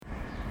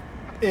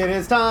It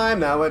is time,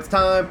 now it's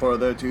time for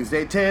the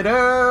Tuesday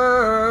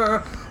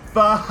Titter.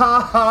 Fuck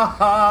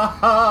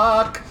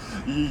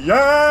yeah!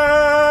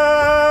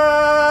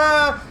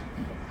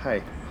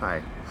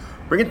 Hi.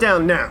 Bring it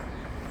down now.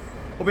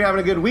 Hope you're having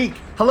a good week.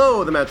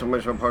 Hello, the Metro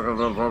Mission Park.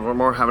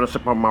 More having a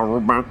sip on my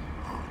rubber.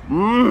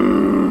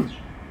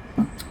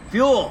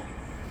 Fuel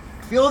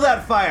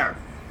that fire.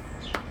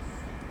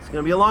 It's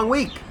gonna be a long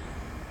week.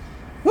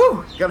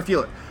 Woo! Gotta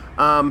feel it.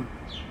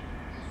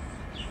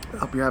 I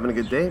hope you're having a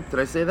good day.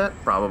 Did I say that?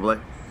 Probably.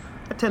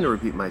 I tend to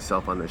repeat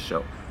myself on this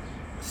show.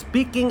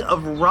 Speaking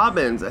of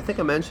robins, I think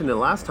I mentioned it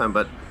last time,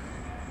 but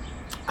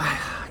I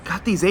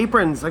got these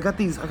aprons. I got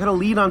a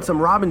lead on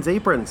some robins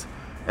aprons.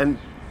 And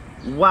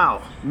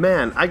wow,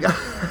 man, I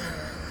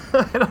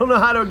don't know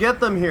how to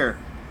get them here.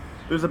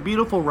 There's a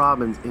beautiful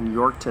robins in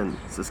Yorkton,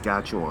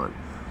 Saskatchewan,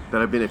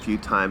 that I've been a few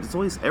times. It's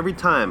always, every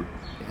time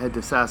I head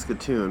to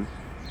Saskatoon,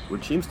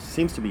 which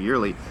seems to be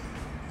yearly,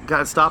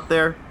 gotta stop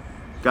there.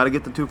 Got to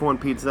get the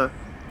 2-for-1 pizza.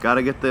 Got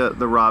to get the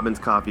Robbins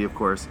coffee, of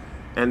course.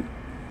 And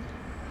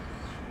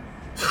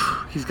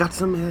he's got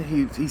some.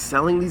 He's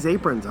selling these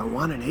aprons. I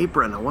want an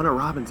apron. I want a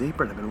Robbins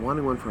apron. I've been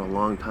wanting one for a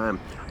long time.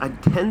 I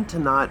tend to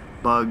not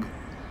bug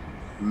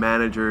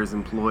managers,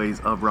 employees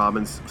of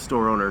Robbins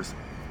store owners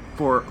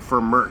for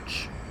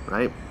merch,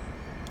 right?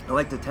 I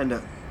like to tend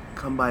to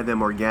come by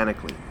them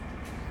organically,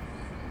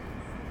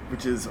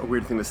 which is a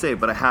weird thing to say.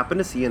 But I happened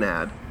to see an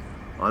ad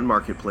on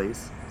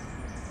Marketplace.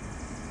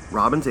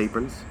 Robbins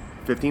aprons,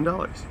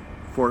 $15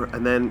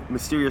 and then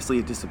mysteriously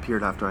it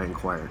disappeared after I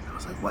inquired. I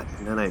was like, what?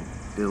 And then I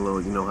did a little,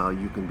 you know how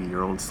you can be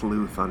your own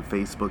sleuth on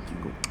Facebook.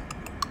 You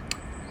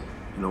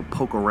go,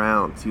 poke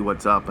around, see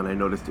what's up. And I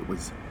noticed it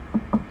was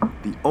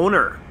the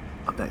owner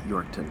of that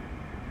Yorkton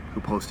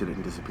who posted it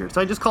and disappeared.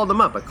 So I just called him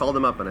up. I called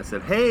him up and I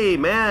said, hey,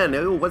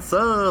 man, what's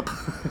up?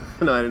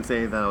 No, I didn't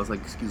say that. I was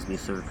like, excuse me,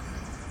 sir,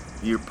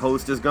 your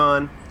post is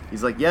gone.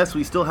 He's like, yes,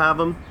 we still have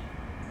them.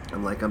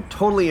 I'm like, I'm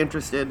totally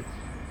interested.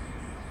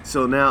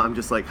 So now I'm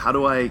just like, how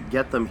do I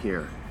get them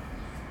here?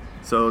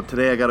 So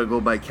today I got to go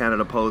by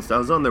Canada Post. I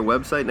was on their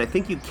website, and I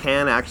think you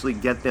can actually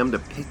get them to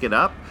pick it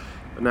up.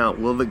 Now,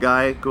 will the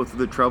guy go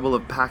through the trouble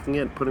of packing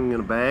it, putting it in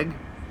a bag?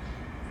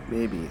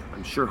 Maybe.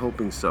 I'm sure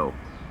hoping so.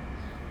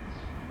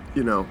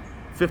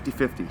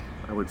 50-50,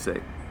 I would say.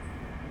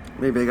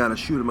 Maybe I got to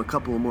shoot him a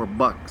couple of more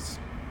bucks,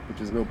 which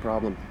is no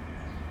problem.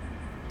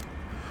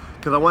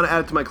 Because I want to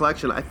add it to my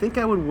collection. I think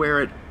I would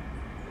wear it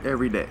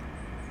every day.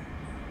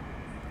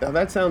 Now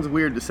that sounds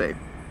weird to say,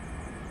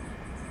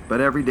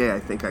 but every day I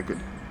think I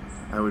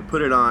would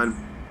put it on.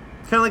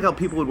 It's kind of like how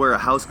people would wear a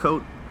house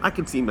coat. I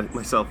could see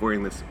myself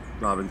wearing this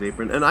Robbins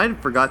apron, and I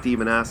forgot to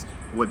even ask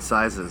what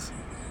sizes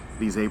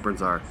these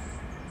aprons are.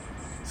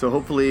 So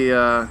hopefully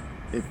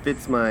it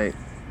fits my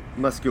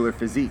muscular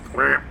physique.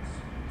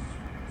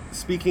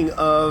 Speaking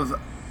of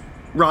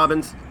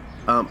Robbins,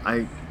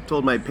 I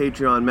told my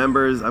Patreon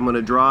members I'm going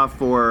to draw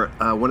for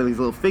one of these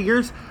little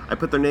figures. I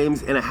put their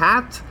names in a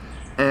hat.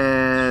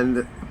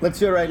 And let's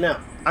do it right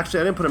now.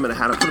 Actually, I didn't put them in a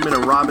hat. I put them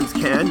in a Robbins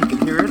can. You can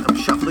hear it. I'm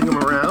shuffling them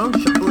around.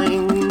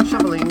 Shuffling.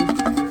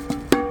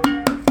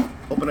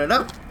 Open it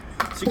up.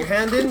 Stick your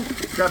hand in.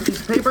 Grab a piece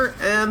of paper.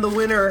 And the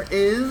winner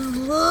is...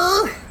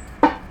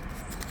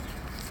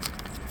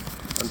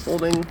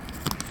 unfolding.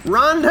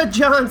 Rhonda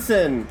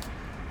Johnson.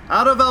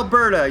 Out of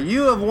Alberta.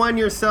 You have won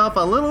yourself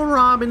a little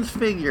Robbins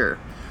figure.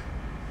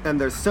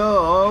 And they're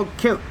so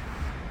cute.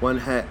 One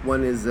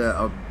is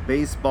a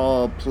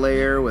baseball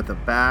player with a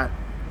bat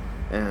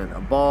and a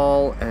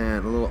ball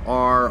and a little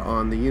R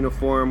on the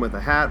uniform with a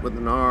hat with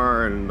an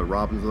R and the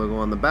Robbins logo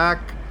on the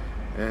back,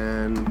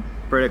 and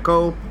pretty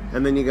cool.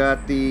 And then you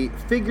got the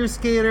figure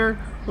skater,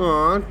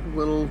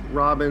 little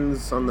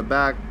Robbins on the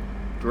back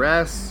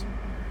dress.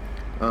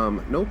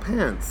 No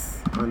pants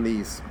on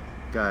these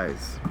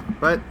guys,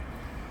 but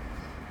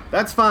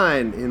that's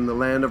fine in the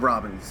land of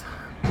Robbins.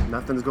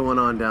 Nothing's going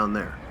on down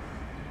there.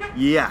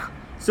 Yeah.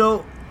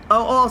 So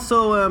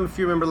also, if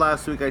you remember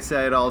last week, I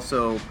said I'd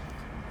also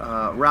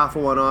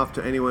raffle one off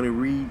to anyone who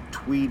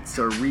retweets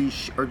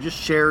or just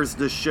shares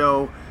the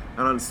show.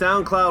 And on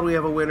SoundCloud, we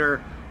have a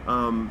winner.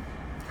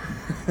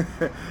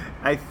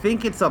 I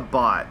think it's a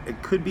bot.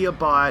 It could be a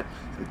bot.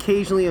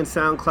 Occasionally on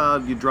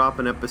SoundCloud, you drop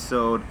an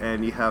episode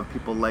and you have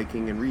people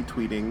liking and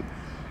retweeting,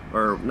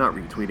 or not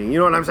retweeting. You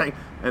know what I'm saying?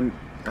 And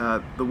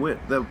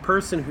the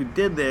person who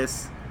did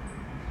this,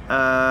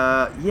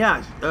 I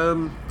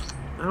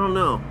don't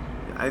know.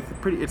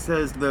 It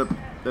says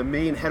the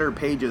main header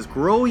page is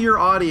grow your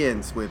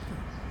audience with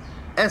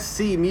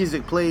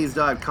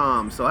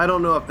scmusicplays.com. So I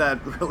don't know if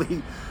that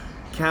really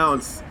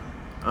counts.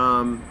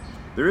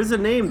 There is a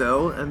name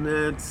though, and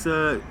it's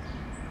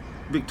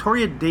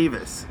Victoria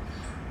Davis.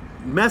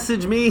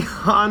 Message me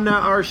on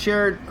our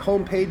shared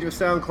homepage of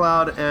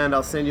SoundCloud, and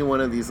I'll send you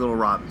one of these little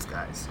Robbins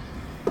guys.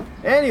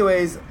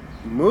 Anyways,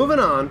 moving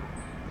on.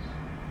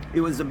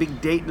 It was a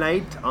big date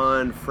night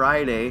on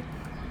Friday,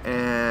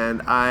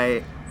 and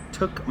I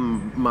took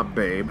my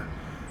babe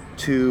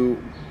to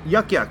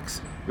Yuck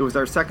Yucks. It was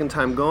our second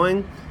time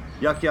going.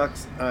 Yuck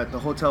Yucks at the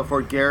Hotel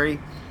Fort Garry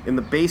in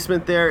the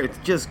basement there. It's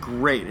just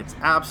great. It's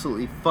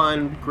absolutely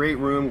fun. Great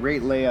room,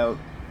 great layout.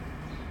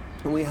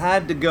 And we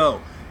had to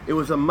go. It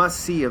was a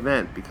must-see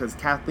event because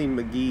Kathleen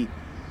McGee,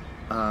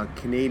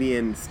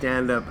 Canadian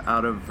stand-up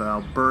out of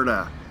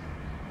Alberta,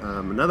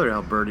 another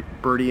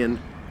Albertian,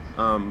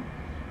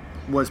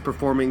 was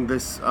performing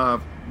this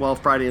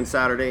Friday and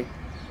Saturday.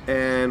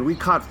 And we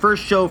caught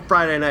first show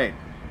Friday night.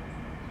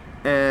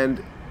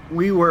 And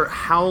we were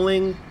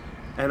howling,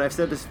 and I've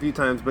said this a few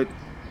times, but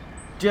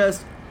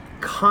just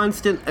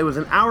constant. It was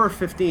an hour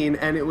 15,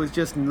 and it was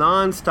just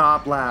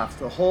non-stop laughs.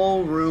 The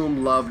whole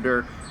room loved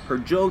her. Her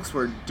jokes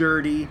were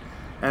dirty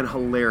and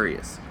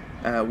hilarious.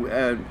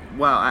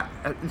 Wow,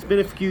 it's been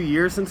a few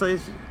years since I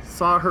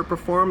saw her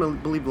perform. I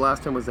believe the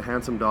last time was The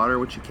Handsome Daughter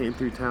when she came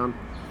through town.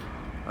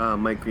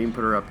 Mike Green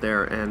put her up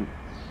there, and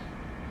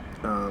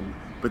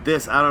but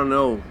this, I don't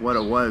know what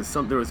it was.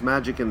 There was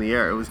magic in the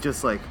air. It was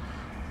just like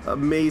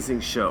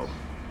amazing show.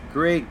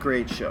 Great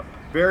show.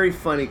 Very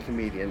funny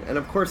comedian. And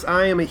of course,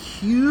 I am a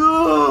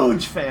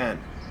huge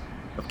fan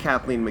of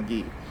Kathleen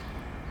McGee.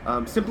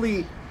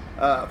 Simply,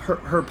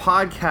 her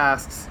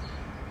podcasts,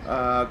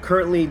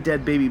 currently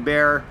Dead Baby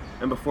Bear,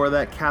 and before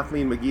that,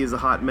 Kathleen McGee is a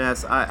Hot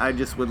Mess. I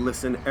just would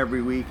listen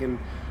every week, and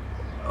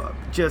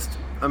just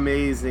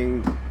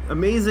amazing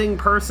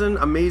person,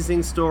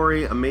 amazing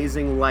story,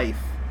 amazing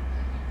life.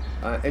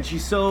 And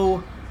she's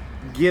so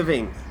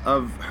giving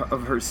of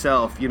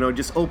herself,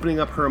 just opening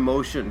up her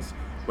emotions,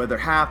 whether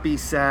happy,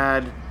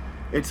 sad,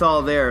 it's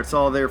all there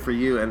for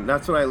you. And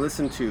that's what I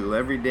listen to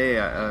every day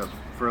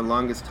for the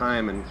longest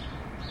time. And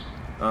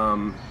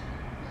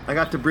I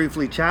got to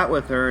briefly chat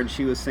with her, and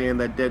she was saying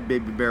that Dead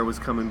Baby Bear was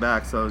coming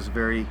back, so I was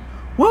very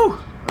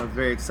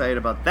excited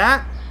about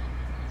that.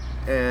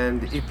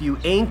 And if you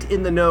ain't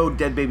in the know,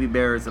 Dead Baby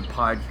Bear is a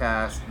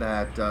podcast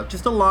that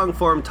just a long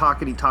form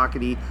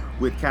talkity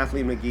with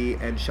Kathleen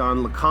McGee and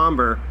Sean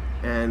LeComber.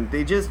 And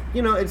they just,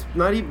 it's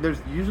not even,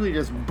 there's usually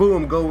just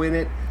boom, go in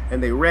it,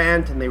 and they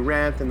rant and they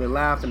rant and they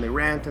laugh and they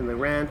rant and they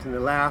rant and they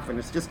laugh, and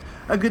it's just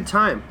a good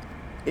time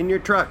in your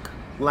truck,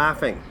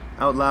 laughing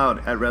out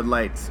loud at red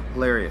lights.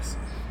 Hilarious.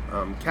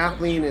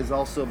 Kathleen has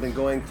also been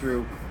going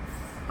through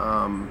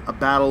a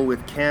battle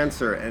with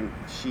cancer, and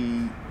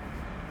she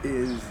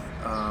is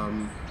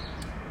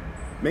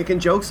making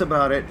jokes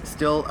about it,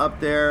 still up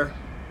there,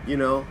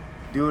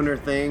 doing her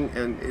thing,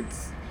 and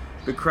it's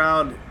the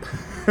crowd.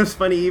 It's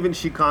funny, even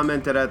she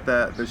commented at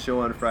the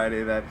show on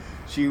Friday that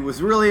she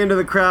was really into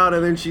the crowd,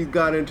 and then she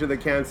got into the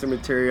cancer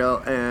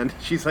material, and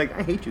she's like,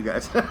 I hate you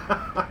guys.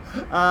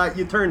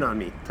 You turned on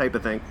me, type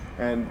of thing.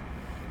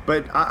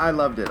 But I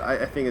loved it.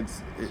 I think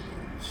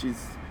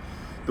she's,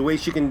 the way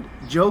she can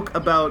joke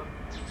about,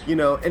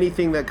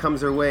 anything that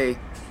comes her way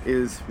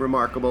is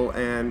remarkable,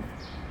 and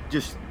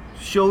just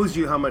shows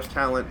you how much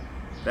talent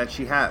that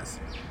she has.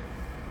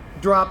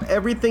 Drop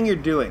everything you're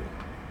doing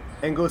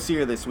and go see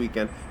her this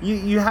weekend.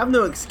 You have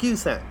no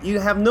excuse then. You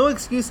have no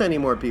excuse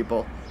anymore,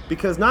 people,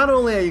 because not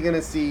only are you going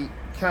to see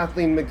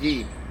Kathleen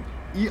McGee,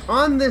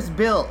 on this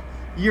bill,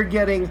 you're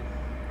getting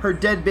her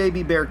Dead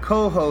Baby Bear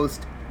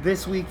co-host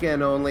this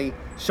weekend only.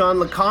 Sean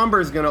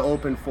LeComber is going to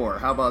open for her.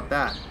 How about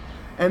that?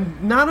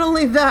 And not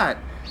only that,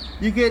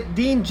 you get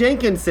Dean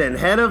Jenkinson,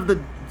 head of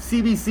the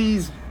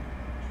CBC's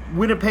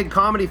Winnipeg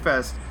Comedy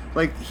Fest.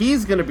 Like,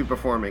 he's going to be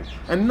performing.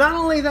 And not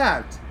only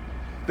that,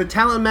 the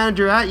talent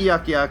manager at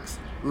Yuck Yucks,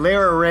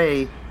 Lara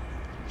Ray,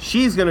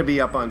 she's going to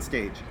be up on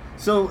stage.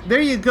 So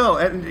there you go.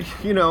 And,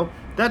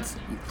 that's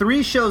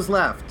 3 shows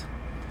left.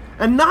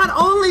 And not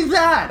only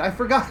that, I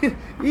forgot,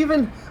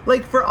 even,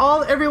 like,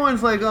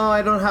 everyone's like, oh,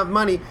 I don't have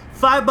money.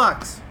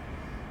 $5.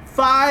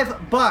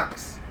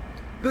 $5.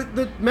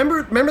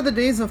 Remember the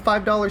days of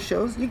 $5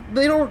 shows?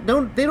 They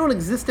don't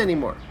exist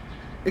anymore.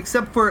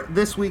 Except for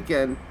this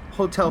weekend,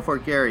 Hotel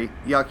Fort Garry,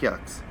 Yuck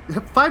Yucks.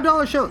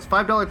 $5 shows,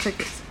 $5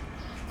 tickets.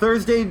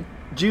 Thursday,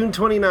 June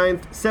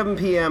 29th, 7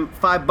 p.m.,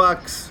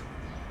 $5.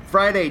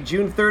 Friday,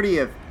 June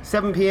 30th,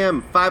 7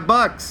 p.m.,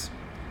 $5.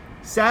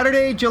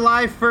 Saturday,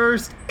 July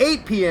 1st,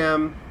 8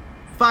 p.m.,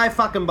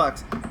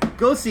 $5.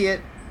 Go see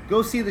it.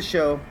 Go see the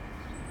show.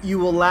 You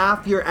will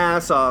laugh your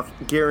ass off,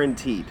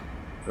 guaranteed.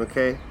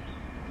 Okay?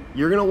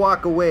 You're going to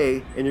walk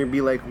away and you're going to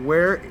be like,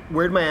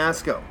 where'd my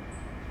ass go?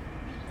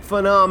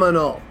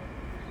 Phenomenal.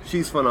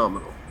 She's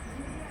phenomenal.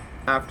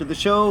 After the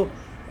show,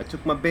 I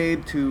took my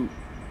babe to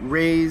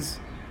Ray's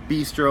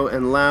Bistro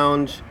and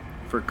Lounge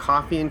for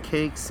coffee and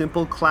cake.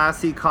 Simple,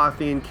 classy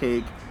coffee and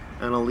cake.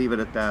 And I'll leave it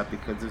at that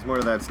because there's more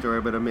to that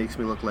story, but it makes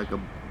me look like a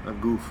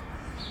goof.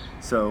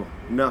 So,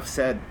 enough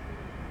said.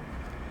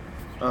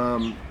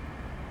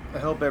 I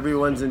hope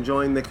everyone's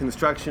enjoying the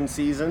construction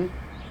season,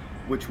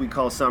 which we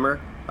call summer.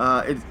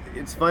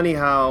 It's funny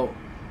how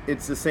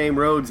it's the same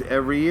roads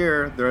every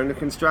year. They're under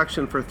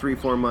construction for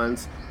 3-4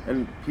 months,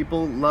 and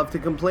people love to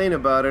complain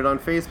about it on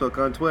Facebook,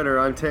 on Twitter,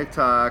 on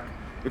TikTok.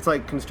 It's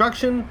like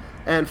construction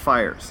and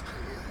fires.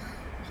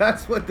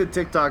 That's what the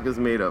TikTok is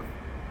made of.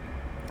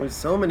 There's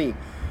so many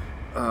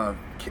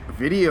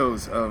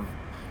videos of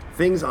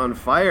things on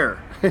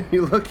fire.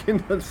 You look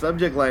in the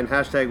subject line,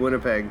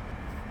 #Winnipeg.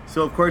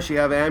 So, of course, you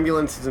have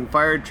ambulances and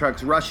fire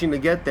trucks rushing to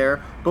get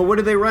there. But what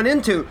do they run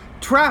into?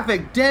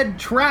 Traffic, dead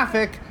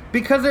traffic,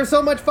 because there's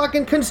so much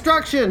fucking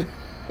construction.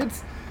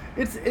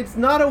 It's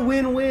not a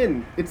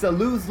win-win. It's a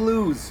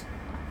lose-lose.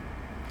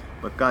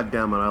 But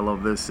goddamn it, I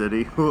love this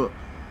city.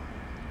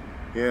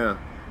 Yeah.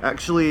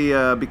 Actually,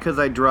 because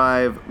I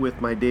drive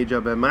with my day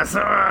job and my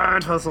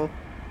side hustle,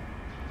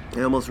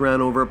 I almost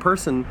ran over a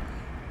person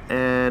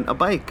and a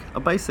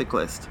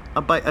bicyclist,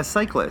 a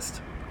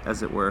cyclist,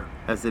 as it were,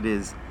 as it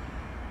is.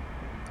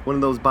 One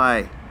of those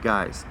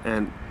guys.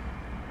 And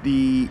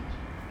the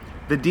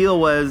deal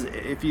was,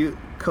 if you're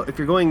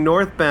going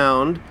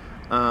northbound,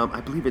 I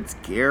believe it's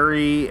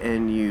Gary,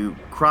 and you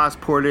cross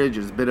Portage.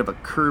 There's a bit of a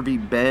curvy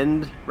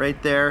bend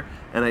right there,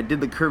 and I did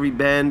the curvy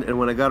bend, and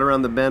when I got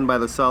around the bend by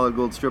the Solid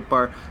Gold Strip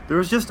Bar, there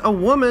was just a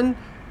woman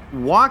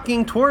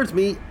walking towards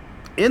me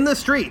in the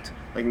street,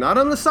 like not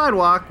on the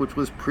sidewalk, which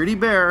was pretty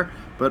bare,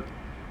 but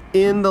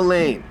in the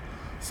lane.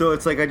 So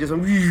it's like I just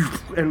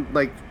and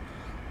like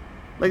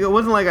it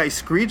wasn't like I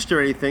screeched or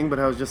anything, but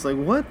I was just like,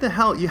 what the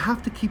hell? You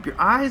have to keep your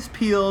eyes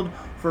peeled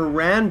for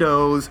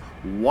randos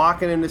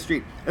walking in the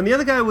street. And the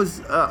other guy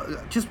was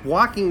just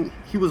walking.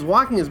 He was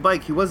walking his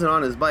bike. He wasn't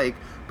on his bike.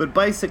 But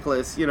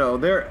bicyclists, you know,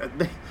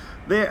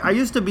 I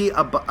used to be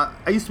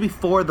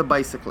for the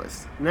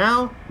bicyclists.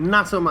 Now,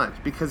 not so much,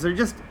 because they're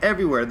just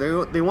everywhere.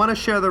 They want to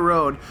share the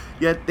road,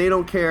 yet they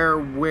don't care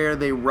where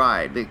they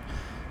ride.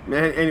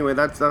 Anyway,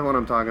 that's what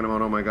I'm talking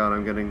about. Oh my God,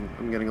 I'm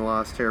getting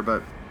lost here.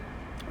 But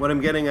what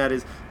I'm getting at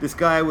is this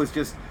guy was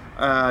just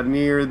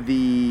near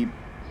the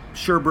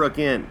Sherbrooke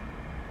Inn,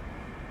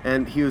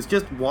 and he was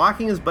just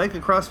walking his bike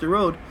across the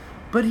road,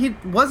 but he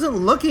wasn't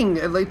looking.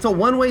 Like, it's a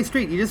one-way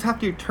street. You just have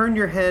to turn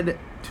your head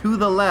to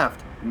the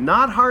left.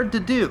 Not hard to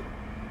do.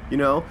 You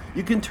know,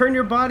 you can turn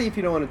your body if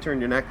you don't want to turn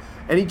your neck,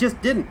 and he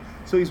just didn't.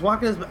 So he's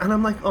walking and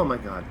I'm like, oh my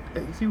God,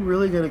 is he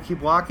really going to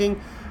keep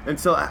walking? And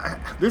so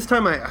this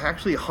time I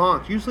actually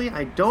honked. Usually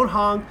I don't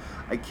honk.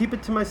 I keep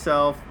it to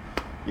myself.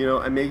 You know,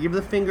 I may give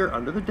the finger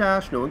under the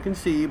dash. No one can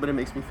see, but it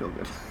makes me feel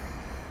good.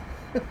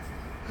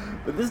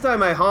 But this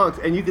time I honked,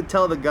 and you could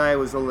tell the guy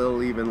was a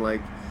little even,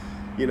 like,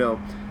 you know,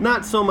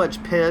 not so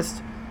much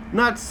pissed.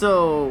 Not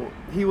so,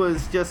 he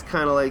was just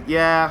kind of like,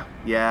 yeah,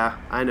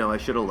 I know, I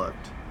should have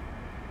looked.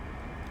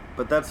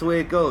 But that's the way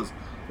it goes.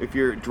 If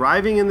you're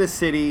driving in the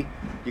city,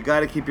 you got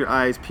to keep your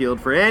eyes peeled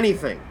for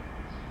anything,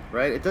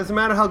 right? It doesn't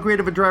matter how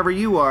great of a driver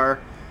you are.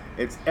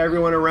 It's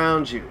everyone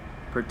around you.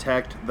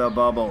 Protect the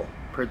bubble.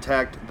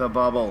 Protect the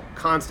bubble.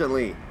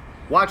 Constantly.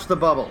 Watch the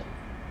bubble.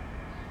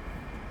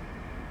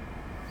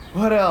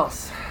 What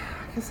else?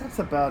 I guess that's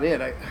about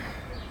it.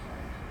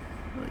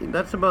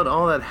 That's about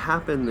all that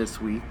happened this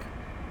week.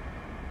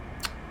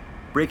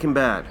 Breaking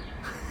Bad.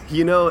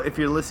 You know, if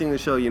you're listening to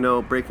the show, you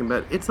know Breaking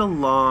Bad. It's a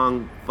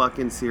long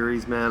fucking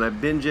series, man. I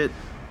binge it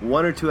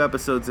 1 or 2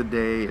 episodes a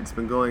day. It's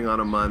been going on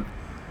a month.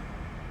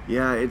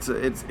 Yeah,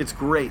 it's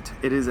great.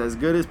 It is as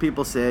good as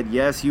people said.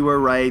 Yes, you were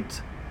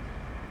right.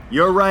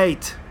 You're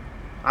right.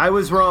 I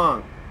was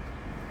wrong.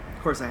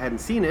 Of course, I hadn't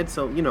seen it,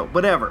 so, you know,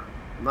 whatever.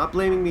 I'm not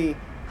blaming me,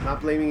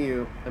 not blaming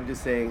you. I'm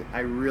just saying I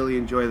really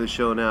enjoy the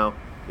show now.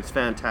 It's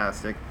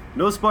fantastic.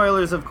 No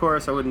spoilers, of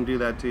course. I wouldn't do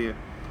that to you.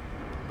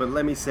 But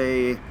let me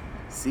say,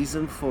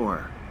 Season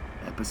 4,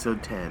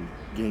 Episode 10,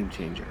 Game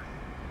Changer.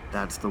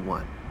 That's the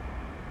one.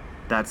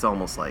 That's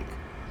almost like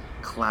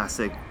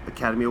classic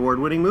Academy Award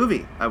winning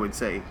movie, I would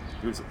say.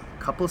 There's a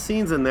couple of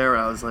scenes in there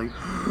I was like,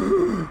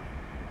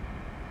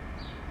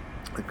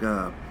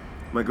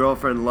 my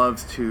girlfriend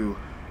loves to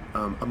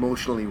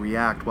emotionally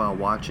react while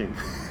watching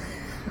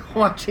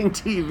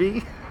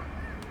TV.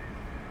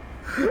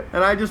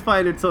 And I just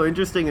find it so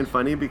interesting and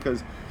funny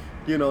because,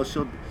 you know,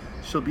 she'll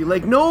be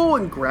like, no,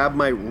 and grab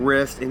my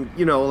wrist, and,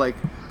 you know, like,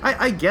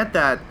 I get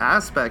that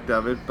aspect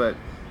of it, but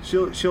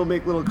she'll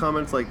make little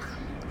comments like,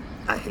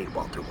 I hate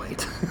Walter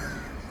White.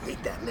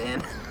 Hate that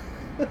man.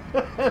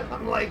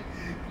 I'm like,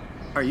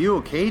 are you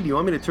okay? Do you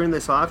want me to turn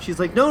this off? She's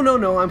like,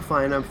 no, I'm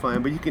fine.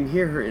 But you can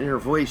hear her in her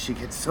voice. She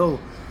gets so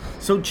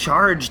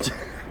charged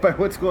by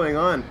what's going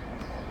on.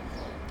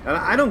 And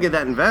I don't get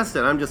that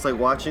invested. I'm just like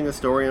watching a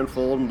story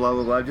unfold and blah,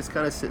 blah, blah. Just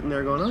kind of sitting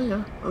there going, oh,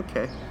 yeah,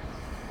 okay.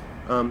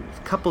 A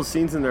couple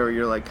scenes in there where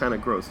you're like kind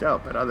of grossed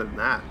out. But other than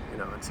that, you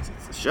know, it's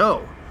a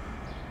show.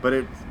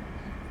 But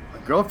my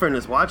girlfriend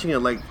is watching it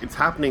like it's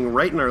happening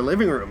right in our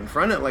living room in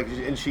front of it. Like,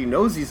 and she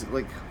knows these,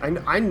 like,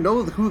 I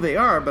know who they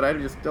are, but I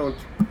just don't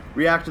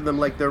react to them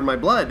like they're my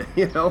blood,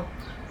 you know?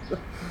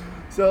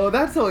 So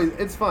that's always,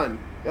 it's fun.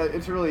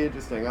 It's really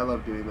interesting. I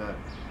love doing that.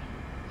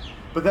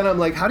 But then I'm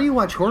like, how do you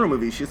watch horror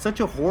movies? She's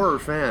such a horror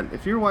fan.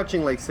 If you're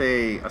watching, like,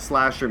 say, a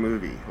slasher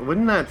movie,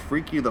 wouldn't that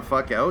freak you the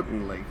fuck out?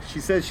 And, like, she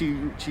says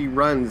she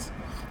runs.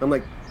 I'm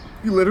like,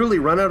 you literally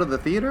run out of the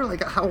theater?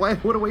 Like,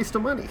 what a waste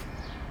of money.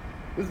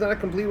 Isn't that a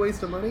complete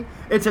waste of money?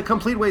 It's a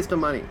complete waste of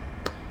money.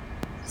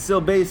 So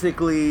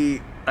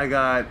basically, I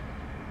got,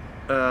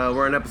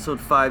 we're on episode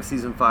 5,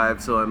 season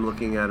 5, so I'm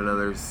looking at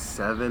another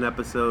 7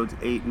 episodes,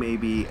 8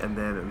 maybe, and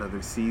then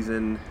another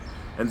season.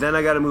 And then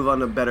I got to move on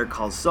to Better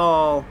Call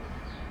Saul.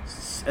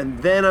 And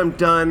then I'm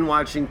done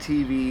watching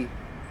TV.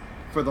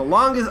 For the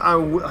longest,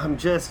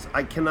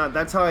 I cannot,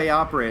 that's how I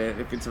operate it.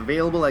 If it's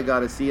available, I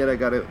gotta see it.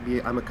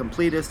 I'm a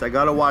completist. I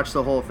gotta watch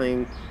the whole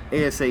thing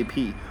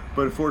ASAP.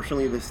 But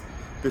unfortunately, this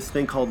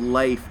thing called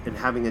life and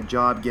having a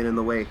job get in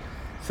the way.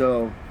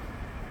 So,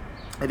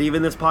 and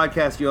even this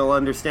podcast, you'll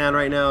understand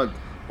right now,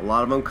 a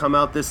lot of them come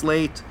out this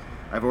late.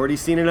 I've already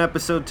seen an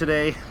episode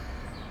today.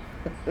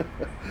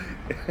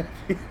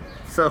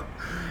 So,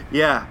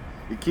 yeah,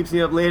 it keeps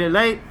me up late at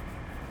night,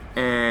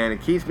 and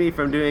it keeps me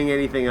from doing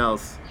anything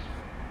else.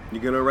 You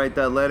gonna write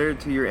that letter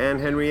to your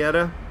Aunt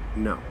Henrietta?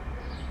 No.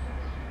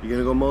 You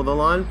gonna go mow the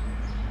lawn?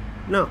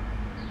 No.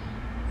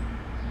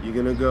 You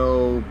gonna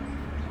go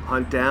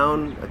hunt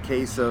down a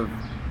case of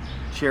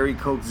Cherry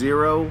Coke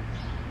Zero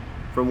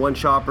from one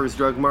Shoppers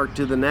Drug Mart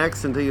to the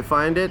next until you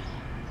find it?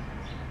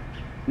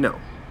 No.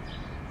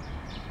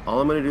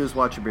 All I'm gonna do is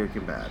watch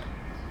American Bad.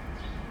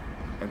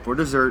 And for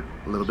dessert,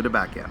 a little bit of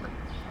backgammon.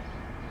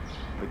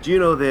 But you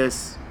know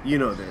this.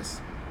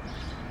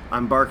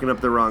 I'm barking up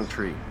the wrong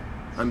tree.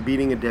 I'm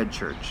beating a dead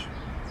church.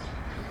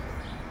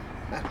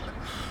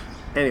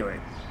 Anyway,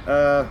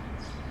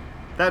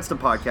 that's the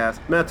podcast.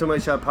 Matt My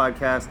Shop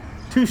podcast.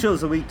 2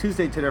 shows a week,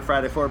 Tuesday, Titter,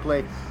 Friday,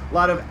 Foreplay. A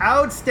lot of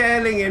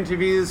outstanding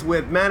interviews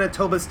with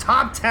Manitoba's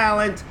top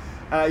talent.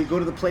 You go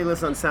to the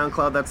playlist on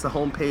SoundCloud. That's the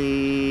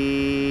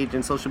homepage.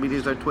 And social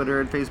medias are Twitter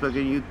and Facebook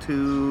and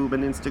YouTube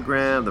and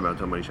Instagram. The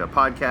Matt My Shop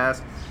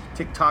podcast.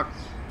 TikTok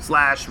 /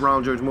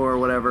 Ronald George Moore or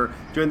whatever.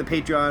 Join the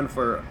Patreon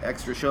for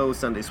extra shows,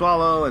 Sunday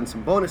Swallow, and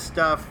some bonus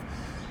stuff.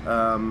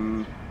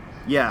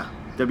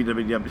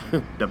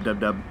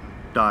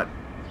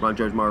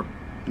 www.patreon.com/RonGeorgeMoore.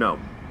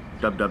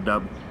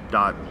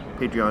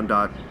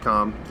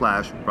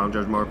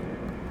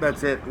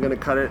 That's it. I'm going to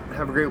cut it.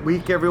 Have a great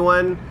week,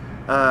 everyone.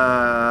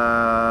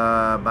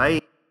 Bye.